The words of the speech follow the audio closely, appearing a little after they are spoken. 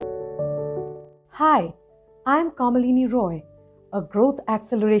Hi, I'm Kamalini Roy, a growth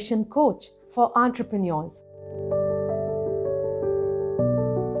acceleration coach for entrepreneurs.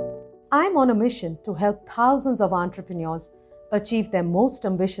 I'm on a mission to help thousands of entrepreneurs achieve their most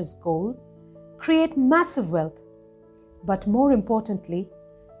ambitious goal, create massive wealth, but more importantly,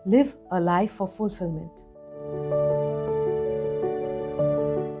 live a life of fulfillment.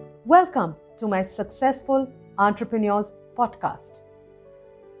 Welcome to my Successful Entrepreneurs podcast.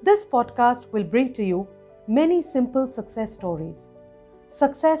 This podcast will bring to you many simple success stories,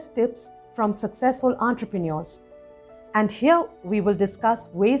 success tips from successful entrepreneurs. And here we will discuss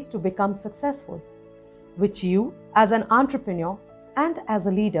ways to become successful, which you as an entrepreneur and as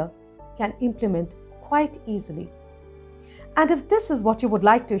a leader can implement quite easily. And if this is what you would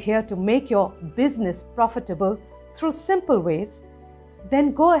like to hear to make your business profitable through simple ways,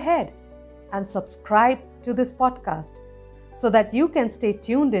 then go ahead and subscribe to this podcast so that you can stay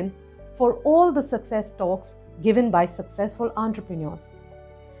tuned in for all the success talks given by successful entrepreneurs.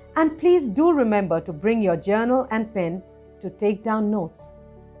 And please do remember to bring your journal and pen to take down notes.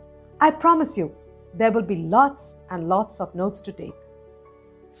 I promise you, there will be lots and lots of notes to take.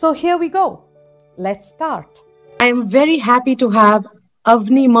 So here we go. Let's start. I am very happy to have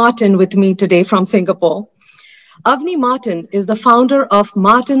Avni Martin with me today from Singapore. Avni Martin is the founder of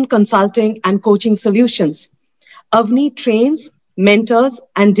Martin Consulting and Coaching Solutions. Avni trains, mentors,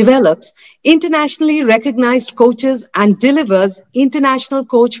 and develops internationally recognized coaches and delivers International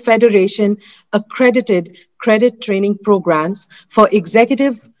Coach Federation accredited credit training programs for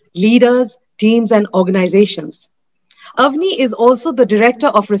executives, leaders, teams, and organizations. Avni is also the Director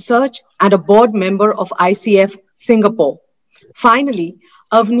of Research and a board member of ICF Singapore. Finally,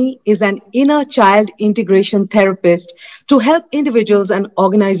 Avni is an inner child integration therapist to help individuals and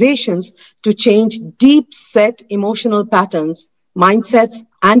organizations to change deep-set emotional patterns, mindsets,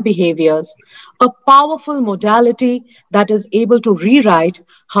 and behaviors, a powerful modality that is able to rewrite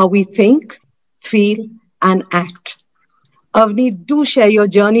how we think, feel, and act. Avni, do share your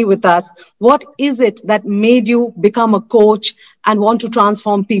journey with us. What is it that made you become a coach and want to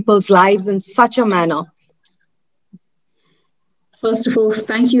transform people's lives in such a manner? First of all,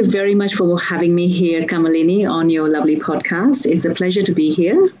 thank you very much for having me here, Kamalini, on your lovely podcast. It's a pleasure to be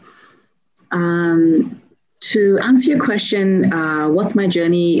here. To answer your question, what's my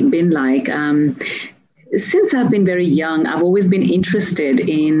journey been like? Since I've been very young, I've always been interested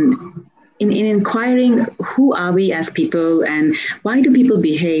in inquiring who are we as people and why do people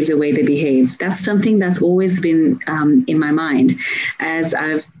behave the way they behave. That's something that's always been in my mind as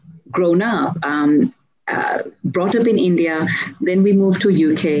I've grown up. Brought up in India, then we moved to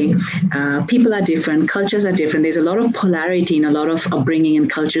UK. People are different, cultures are different. There's a lot of polarity in a lot of upbringing and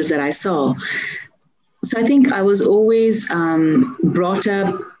cultures that I saw. So I think I was always brought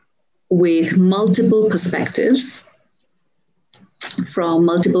up with multiple perspectives from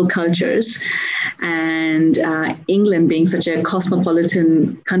multiple cultures, and England being such a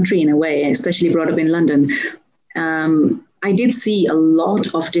cosmopolitan country in a way, especially brought up in London, I did see a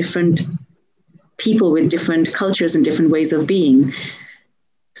lot of different people with different cultures and different ways of being.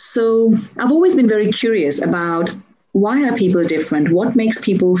 So I've always been very curious about why are people different? What makes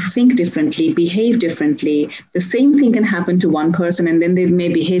people think differently, behave differently? The same thing can happen to one person and then they may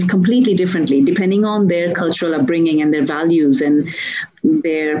behave completely differently depending on their cultural upbringing and their values and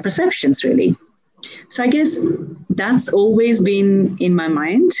their perceptions, really. So I guess that's always been in my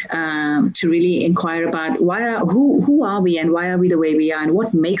mind to really inquire about who are we and why are we the way we are and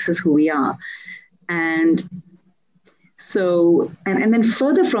what makes us who we are. And so, and then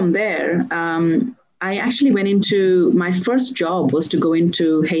further from there, I actually went into, my first job was to go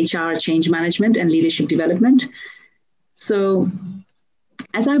into HR, change management and leadership development. So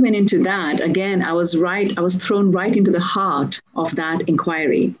as I went into that, again, I was thrown right into the heart of that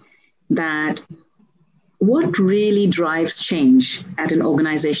inquiry, that what really drives change at an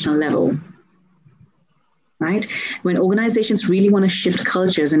organizational level? Right? When organizations really want to shift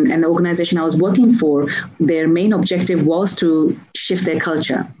cultures, and the organization I was working for, their main objective was to shift their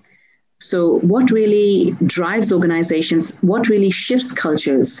culture. So what really drives organizations? What really shifts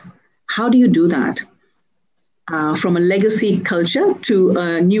cultures? How do you do that? From a legacy culture to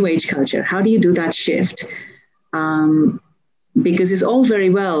a new age culture, how do you do that shift? Because it's all very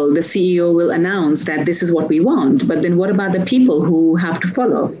well, the CEO will announce that this is what we want, but then what about the people who have to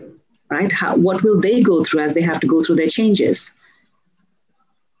follow? Right? What will they go through as they have to go through their changes?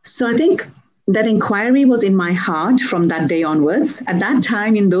 So I think that inquiry was in my heart from that day onwards. At that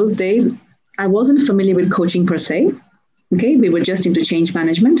time, in those days, I wasn't familiar with coaching per se. Okay, we were just into change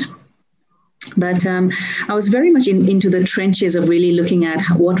management. But I was very much into the trenches of really looking at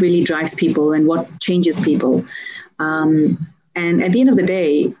what really drives people and what changes people. And at the end of the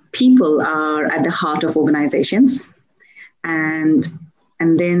day, people are at the heart of organizations. And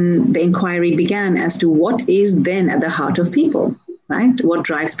then the inquiry began as to what is then at the heart of people, right? What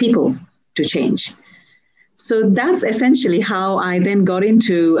drives people to change? So that's essentially how I then got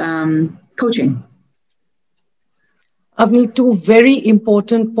into coaching. Avni, two very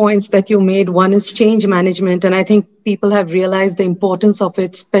important points that you made. One is change management, and I think people have realized the importance of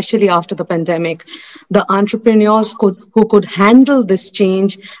it, especially after the pandemic. The entrepreneurs who could handle this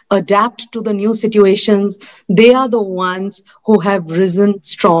change, adapt to the new situations, they are the ones who have risen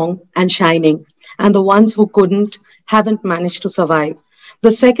strong and shining, and the ones who couldn't haven't managed to survive.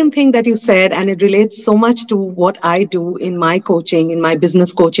 The second thing that you said, and it relates so much to what I do in my coaching, in my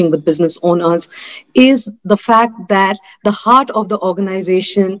business coaching with business owners, is the fact that the heart of the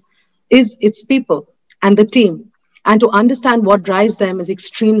organization is its people and the team. And to understand what drives them is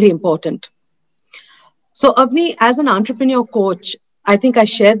extremely important. So, Avni, as an entrepreneur coach, I think I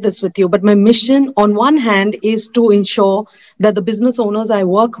shared this with you, but my mission on one hand is to ensure that the business owners I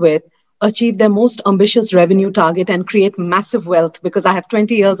work with achieve their most ambitious revenue target and create massive wealth, because I have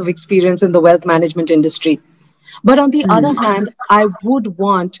 20 years of experience in the wealth management industry. But on the other hand, I would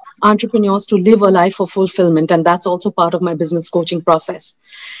want entrepreneurs to live a life of fulfillment. And that's also part of my business coaching process.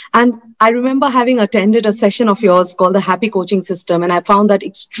 And I remember having attended a session of yours called the Happy Coaching System, and I found that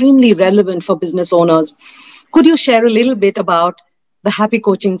extremely relevant for business owners. Could you share a little bit about the Happy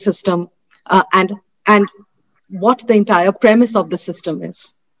Coaching System and what the entire premise of the system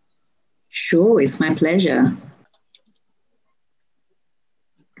is? Sure, it's my pleasure.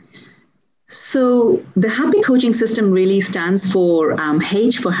 So the Happy Coaching System really stands for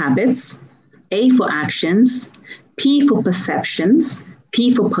H for habits, A for actions, P for perceptions,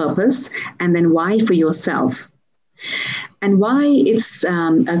 P for purpose, and then Y for yourself. And why it's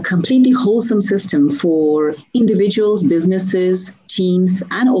a completely wholesome system for individuals, businesses, teams,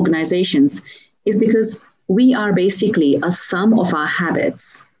 and organizations is because we are basically a sum of our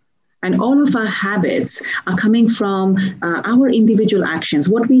habits. And all of our habits are coming from our individual actions,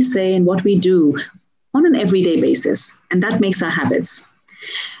 what we say and what we do on an everyday basis. And that makes our habits.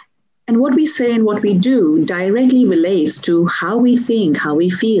 And what we say and what we do directly relates to how we think, how we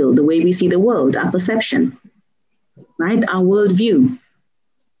feel, the way we see the world, our perception, right? Our worldview,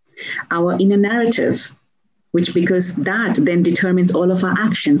 our inner narrative, which because that then determines all of our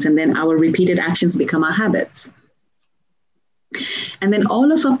actions, and then our repeated actions become our habits. And then all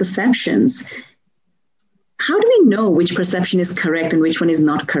of our perceptions, how do we know which perception is correct and which one is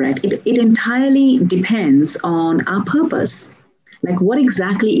not correct? It entirely depends on our purpose. Like, what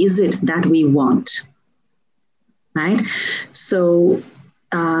exactly is it that we want, right? So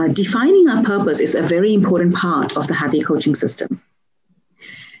defining our purpose is a very important part of the Happy Coaching System.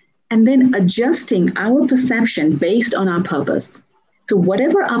 And then adjusting our perception based on our purpose. So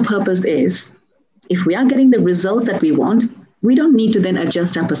whatever our purpose is, if we are getting the results that we want, we don't need to then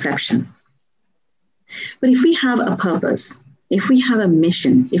adjust our perception. But if we have a purpose, if we have a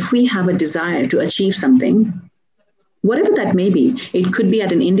mission, if we have a desire to achieve something, whatever that may be, it could be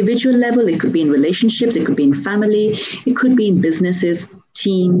at an individual level, it could be in relationships, it could be in family, it could be in businesses,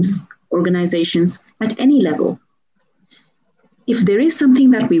 teams, organizations, at any level. If there is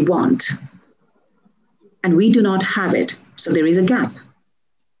something that we want and we do not have it, so there is a gap,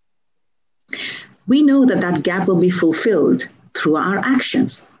 we know that that gap will be fulfilled through our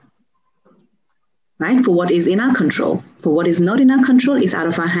actions, right? For what is in our control. For what is not in our control is out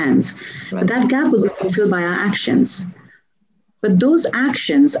of our hands. Right. But that gap will be fulfilled by our actions. But those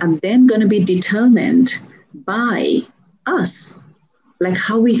actions are then going to be determined by us, like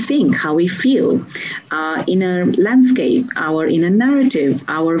how we think, how we feel, our inner landscape, our inner narrative,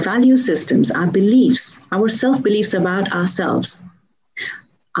 our value systems, our beliefs, our self-beliefs about ourselves.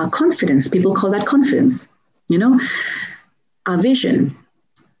 Our confidence, people call that confidence, our vision.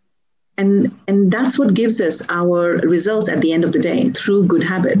 And that's what gives us our results at the end of the day through good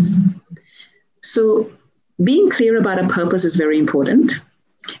habits. So being clear about our purpose is very important.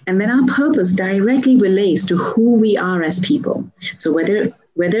 And then our purpose directly relates to who we are as people. So whether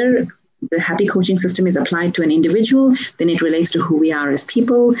the Happy Coaching System is applied to an individual, then it relates to who we are as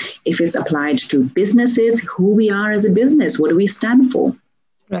people. If it's applied to businesses, who we are as a business, what do we stand for?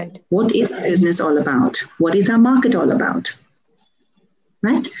 Right. What is our business all about? What is our market all about?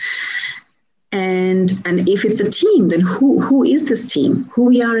 Right? And if it's a team, then who is this team? Who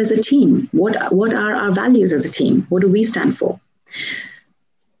we are as a team? What are our values as a team? What do we stand for?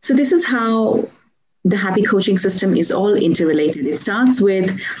 So this is how the Happy Coaching System is all interrelated. It starts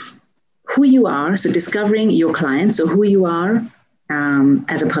with who you are, so discovering your client, so who you are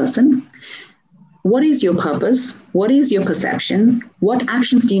as a person. What is your purpose? What is your perception? What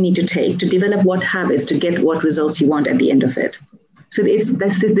actions do you need to take to develop what habits to get what results you want at the end of it? So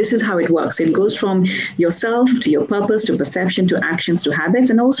this is how it works. It goes from yourself to your purpose to perception to actions to habits.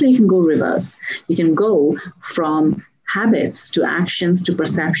 And also you can go reverse. You can go from habits to actions to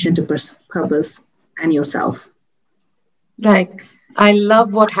perception to purpose and yourself. Right. I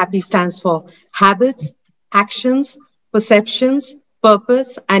love what HAPPY stands for. Habits, actions, perceptions,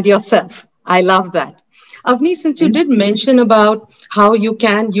 purpose, and yourself. I love that. Avni, since you did mention about how you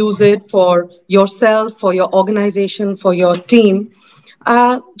can use it for yourself, for your organization, for your team,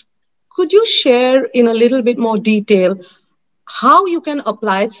 could you share in a little bit more detail how you can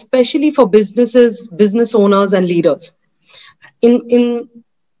apply it, especially for businesses, business owners, and leaders? In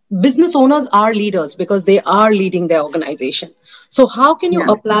business owners are leaders because they are leading their organization. So how can you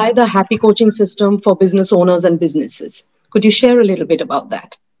apply the HAPPY coaching system for business owners and businesses? Could you share a little bit about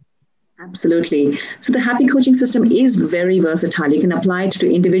that? Absolutely. So the HAPPY coaching system is very versatile. You can apply it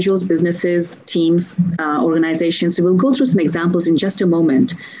to individuals, businesses, teams, organizations. So we'll go through some examples in just a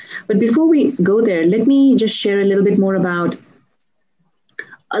moment. But before we go there, let me just share a little bit more about,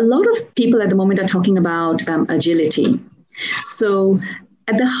 a lot of people at the moment are talking about agility. So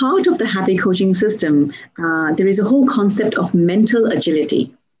at the heart of the HAPPY coaching system, there is a whole concept of mental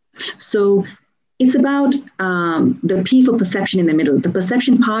agility. So it's about the P for perception in the middle. The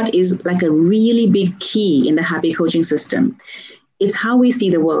perception part is like a really big key in the HAPPY coaching system. It's how we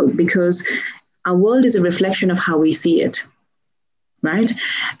see the world, because our world is a reflection of how we see it, right?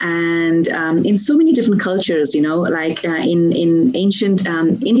 And in so many different cultures, you know, like in ancient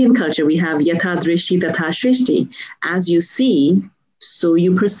Indian culture, we have yatha drishti tatha shrishti. As you see, so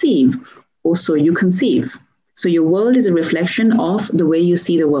you perceive, or so you conceive. So your world is a reflection of the way you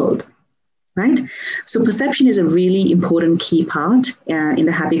see the world. Right? So perception is a really important key part in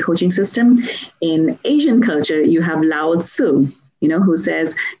the HAPPY coaching system. In Asian culture, you have Lao Tzu, you know, who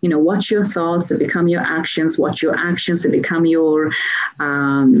says, you know, watch your thoughts, they become your actions, watch your actions, they become your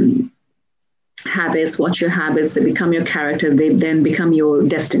habits, watch your habits, they become your character, they then become your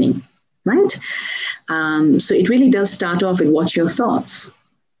destiny, right? So it really does start off with watch your thoughts,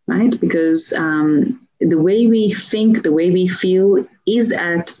 right? Because the way we think, the way we feel is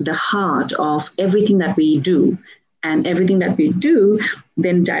at the heart of everything that we do. And everything that we do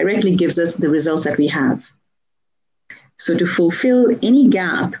then directly gives us the results that we have. So to fulfill any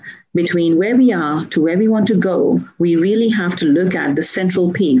gap between where we are to where we want to go, we really have to look at the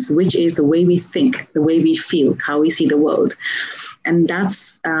central piece, which is the way we think, the way we feel, how we see the world. And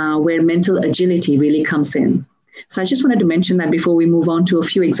that's where mental agility really comes in. So I just wanted to mention that before we move on to a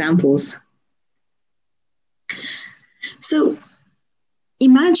few examples. So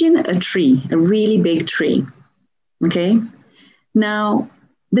imagine a tree, a really big tree, okay? Now,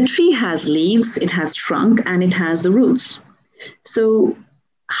 the tree has leaves, it has trunk, and it has the roots. So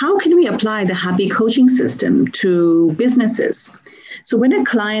how can we apply the HAPPY coaching system to businesses? So when a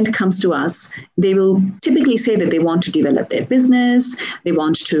client comes to us, they will typically say that they want to develop their business, they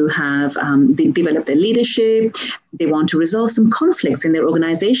want to have, they develop their leadership, they want to resolve some conflicts in their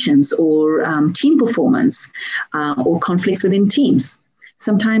organizations or team performance or conflicts within teams.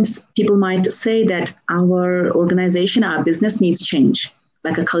 Sometimes people might say that our organization, our business needs change,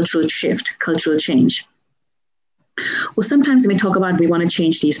 like a cultural shift, cultural change. Or sometimes we talk about we want to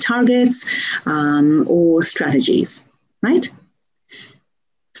change these targets or strategies, right?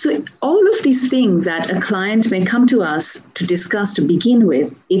 So all of these things that a client may come to us to discuss to begin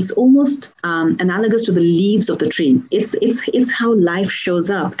with, it's almost analogous to the leaves of the tree. It's how life shows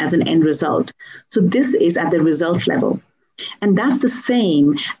up as an end result. So this is at the results level. And that's the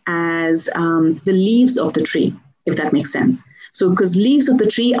same as the leaves of the tree, if that makes sense. So because leaves of the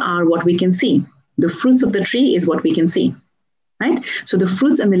tree are what we can see. The fruits of the tree is what we can see, right? So the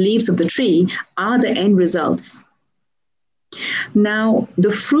fruits and the leaves of the tree are the end results. Now,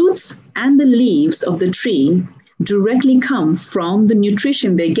 the fruits and the leaves of the tree directly come from the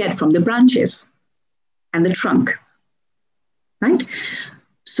nutrition they get from the branches and the trunk, right?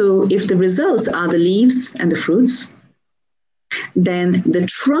 So if the results are the leaves and the fruits, then the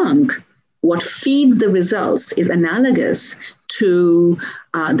trunk, what feeds the results, is analogous to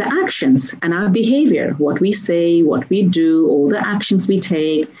the actions and our behavior, what we say, what we do, all the actions we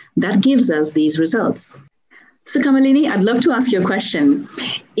take, that gives us these results. So Kamalini, I'd love to ask you a question.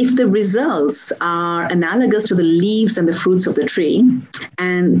 If the results are analogous to the leaves and the fruits of the tree,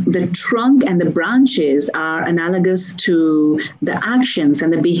 and the trunk and the branches are analogous to the actions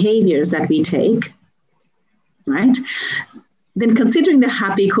and the behaviors that we take, right? then considering the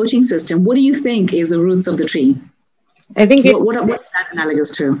happy coaching system, what do you think is the roots of the tree? I think what is that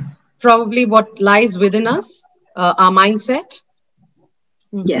analogous to? Probably what lies within us, our mindset.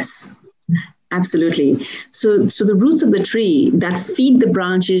 Yes, absolutely. So the roots of the tree that feed the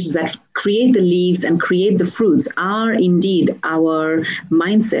branches, that create the leaves and create the fruits are indeed our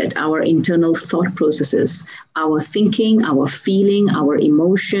mindset, our internal thought processes, our thinking, our feeling, our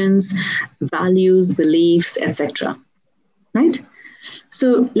emotions, values, beliefs, etc. Right?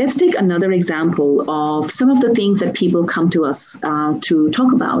 So let's take another example of some of the things that people come to us to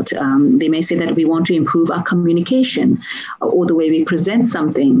talk about. They may say that we want to improve our communication or the way we present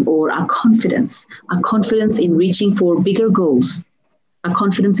something, or our confidence in reaching for bigger goals, our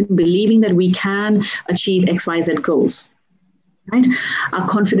confidence in believing that we can achieve XYZ goals, right? Our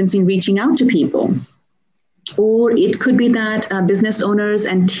confidence in reaching out to people. Or it could be that business owners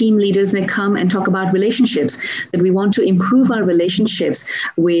and team leaders may come and talk about relationships, that we want to improve our relationships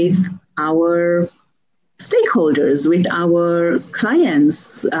with our stakeholders, with our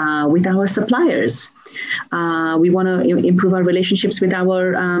clients, with our suppliers. We want to improve our relationships with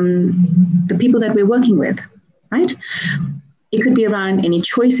our the people that we're working with, right? It could be around any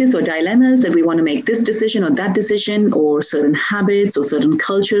choices or dilemmas that we want to make this decision or that decision, or certain habits or certain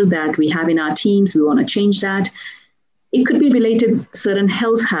culture that we have in our teams. We want to change that. It could be related to certain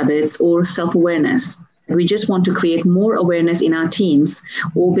health habits or self-awareness. We just want to create more awareness in our teams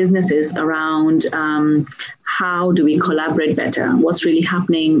or businesses around how do we collaborate better, what's really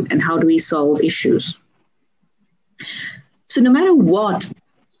happening, and how do we solve issues. So no matter what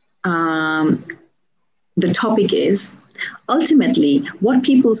the topic is, ultimately, what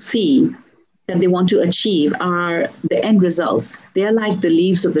people see that they want to achieve are the end results. They are like the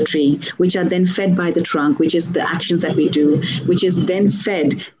leaves of the tree, which are then fed by the trunk, which is the actions that we do, which is then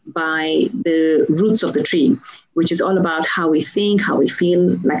fed by the roots of the tree, which is all about how we think, how we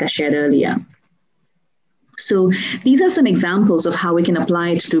feel, like I shared earlier. So these are some examples of how we can apply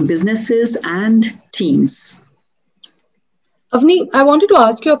it to businesses and teams. Avni, I wanted to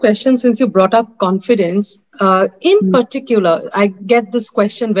ask you a question since you brought up confidence. In particular, I get this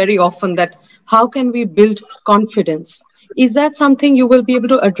question very often, that how can we build confidence? Is that something you will be able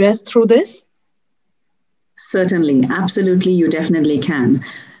to address through this? Certainly, absolutely, you definitely can.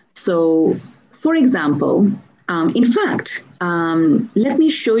 So, for example, in fact, let me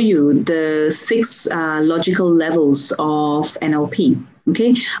show you the 6 logical levels of NLP.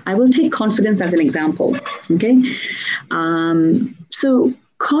 Okay, I will take confidence as an example. Okay, so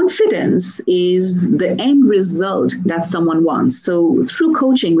confidence is the end result that someone wants. So through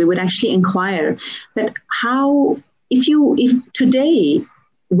coaching, we would actually inquire that if today,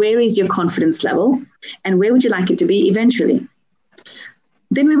 where is your confidence level and where would you like it to be eventually?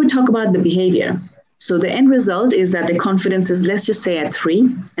 Then we would talk about the behavior. So the end result is that the confidence is, let's just say, at 3,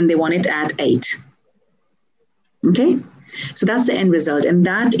 and they want it at 8. Okay. So that's the end result. And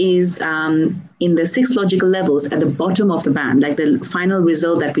that is in the 6 logical levels at the bottom of the band, like the final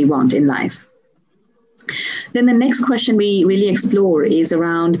result that we want in life. Then the next question we really explore is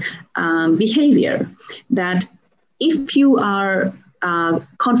around behavior. That if you are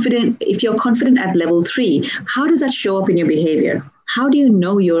confident, if you're confident at level 3, how does that show up in your behavior? How do you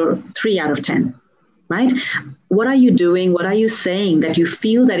know you're 3 out of 10? Right? What are you doing? What are you saying that you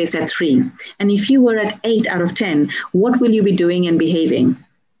feel that is at 3? And if you were at 8 out of 10, what will you be doing and behaving?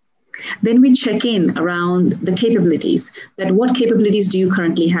 Then we check in around the capabilities, that what capabilities do you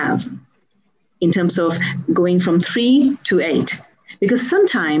currently have in terms of going from 3 to 8? Because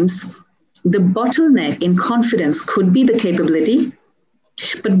sometimes the bottleneck in confidence could be the capability,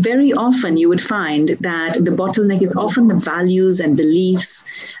 but very often you would find that the bottleneck is often the values and beliefs,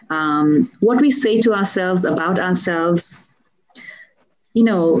 what we say to ourselves about ourselves,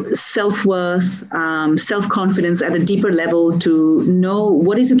 self-worth, self-confidence at a deeper level, to know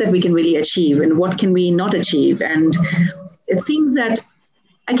what is it that we can really achieve and what can we not achieve. And things that,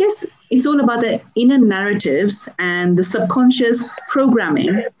 I guess it's all about the inner narratives and the subconscious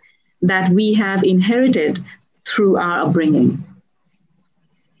programming that we have inherited through our upbringing.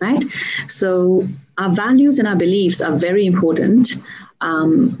 Right? So our values and our beliefs are very important.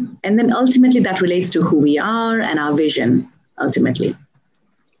 And then ultimately that relates to who we are and our vision, ultimately.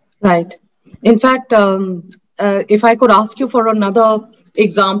 Right. In fact, if I could ask you for another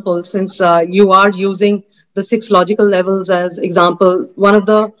example, since you are using the 6 logical levels as example, one of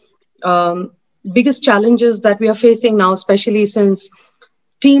the biggest challenges that we are facing now, especially since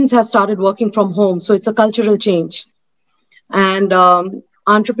teams have started working from home, so it's a cultural change. And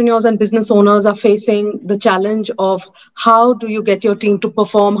entrepreneurs and business owners are facing the challenge of how do you get your team to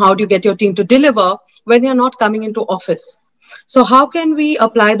perform, how do you get your team to deliver when you're not coming into office. So how can we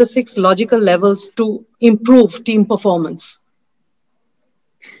apply the 6 logical levels to improve team performance?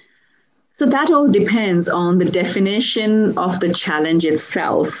 So that all depends on the definition of the challenge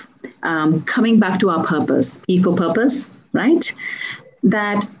itself. Coming back to our purpose, P for purpose, right?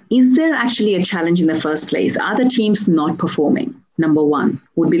 That is there actually a challenge in the first place? Are the teams not performing? Number one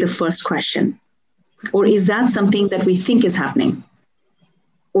would be the first question. Or is that something that we think is happening?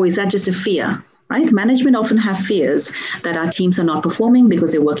 Or is that just a fear? Right? Management often have fears that our teams are not performing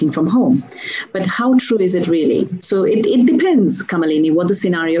because they're working from home. But how true is it really? So it depends, Kamalini, what the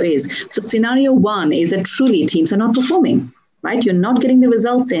scenario is. So scenario one is that truly teams are not performing, right? You're not getting the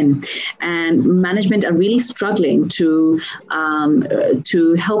results in, and management are really struggling to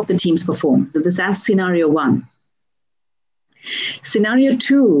help the teams perform. So that's scenario one. Scenario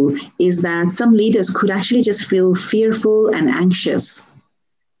two is that some leaders could actually just feel fearful and anxious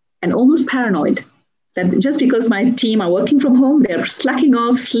and almost paranoid that just because my team are working from home, they're slacking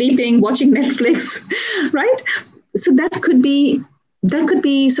off, sleeping, watching Netflix, right? So that could be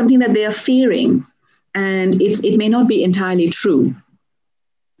something that they are fearing, and it may not be entirely true.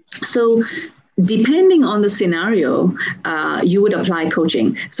 So depending on the scenario, you would apply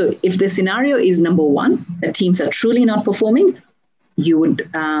coaching. So if the scenario is number one, that teams are truly not performing, you would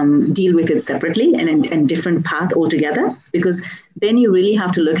deal with it separately and different path altogether, because then you really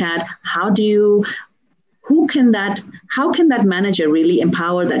have to look at how can that manager really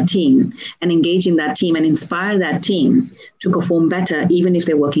empower that team and engage in that team and inspire that team to perform better, even if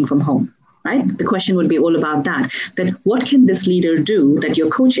they're working from home, right? The question would be all about that what can this leader do that you're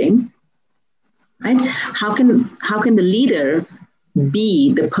coaching, right? How can the leader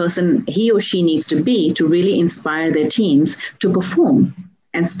be the person he or she needs to be to really inspire their teams to perform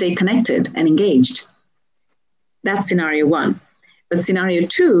and stay connected and engaged? That's scenario one. But scenario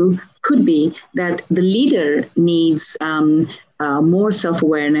two could be that the leader needs more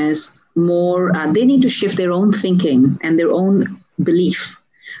self-awareness, they need to shift their own thinking and their own belief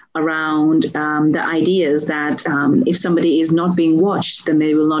around the ideas that if somebody is not being watched, then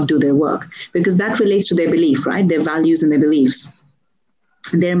they will not do their work, because that relates to their belief, right? Their values and their beliefs,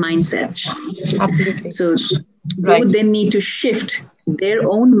 their mindsets. Absolutely. So they would then need to shift their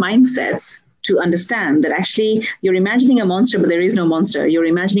own mindsets to understand that actually you're imagining a monster, but there is no monster. You're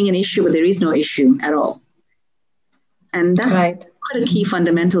imagining an issue, but there is no issue at all. And that's quite a key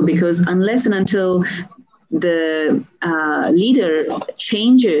fundamental, because unless and until the leader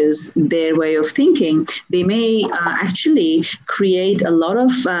changes their way of thinking, they may actually create a lot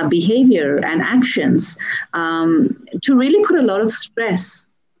of behavior and actions to really put a lot of stress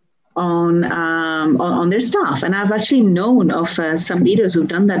on their staff. And I've actually known of some leaders who've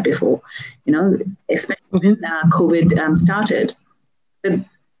done that before, especially when COVID started.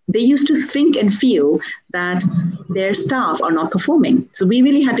 They used to think and feel that their staff are not performing. So we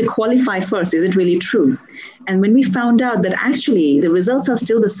really had to qualify first, is it really true? And when we found out that actually the results are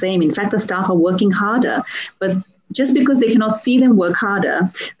still the same, in fact, the staff are working harder, but just because they cannot see them work harder,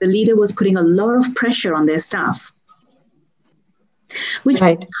 the leader was putting a lot of pressure on their staff, which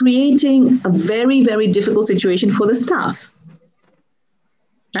was creating a very, very difficult situation for the staff.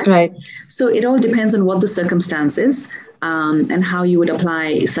 Right. So it all depends on what the circumstances and how you would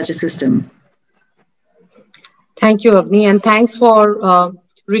apply such a system. Thank you, Avni, and thanks for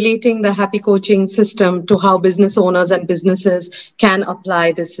relating the happy coaching system to how business owners and businesses can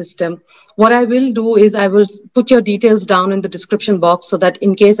apply this system. What I will do is I will put your details down in the description box so that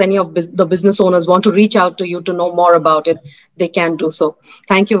in case any of the business owners want to reach out to you to know more about it, they can do so.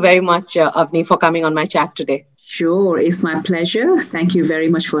 Thank you very much, Avni, for coming on my chat today. Sure, it's my pleasure. Thank you very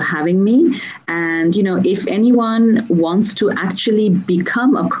much for having me. And, if anyone wants to actually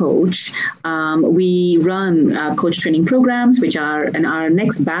become a coach, we run coach training programs, and our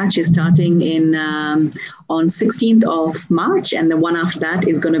next batch is starting on 16th of March. And the one after that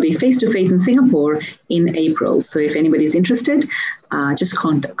is going to be face-to-face in Singapore in April. So if anybody's interested, just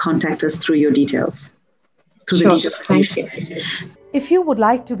contact us through your details. Sure, thank you. If you would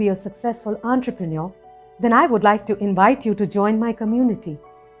like to be a successful entrepreneur, then I would like to invite you to join my community.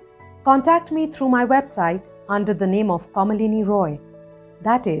 Contact me through my website under the name of Kamalini Roy.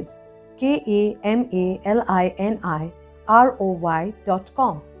 That is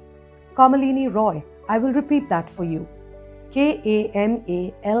KAMALINIROY.com. Kamalini Roy. I will repeat that for you.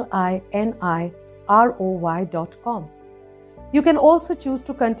 KAMALINIROY.com. You can also choose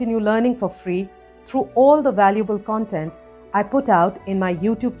to continue learning for free through all the valuable content I put out in my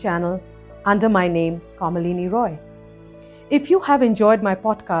YouTube channel under my name, Kamalini Roy. If you have enjoyed my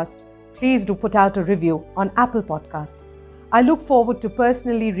podcast, please do put out a review on Apple Podcast. I look forward to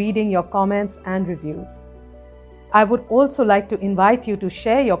personally reading your comments and reviews. I would also like to invite you to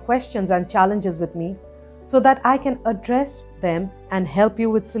share your questions and challenges with me so that I can address them and help you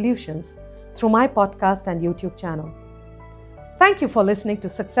with solutions through my podcast and YouTube channel. Thank you for listening to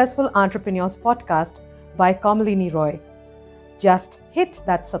Successful Entrepreneurs Podcast by Kamalini Roy. Just hit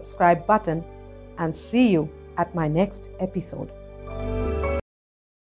that subscribe button and see you at my next episode.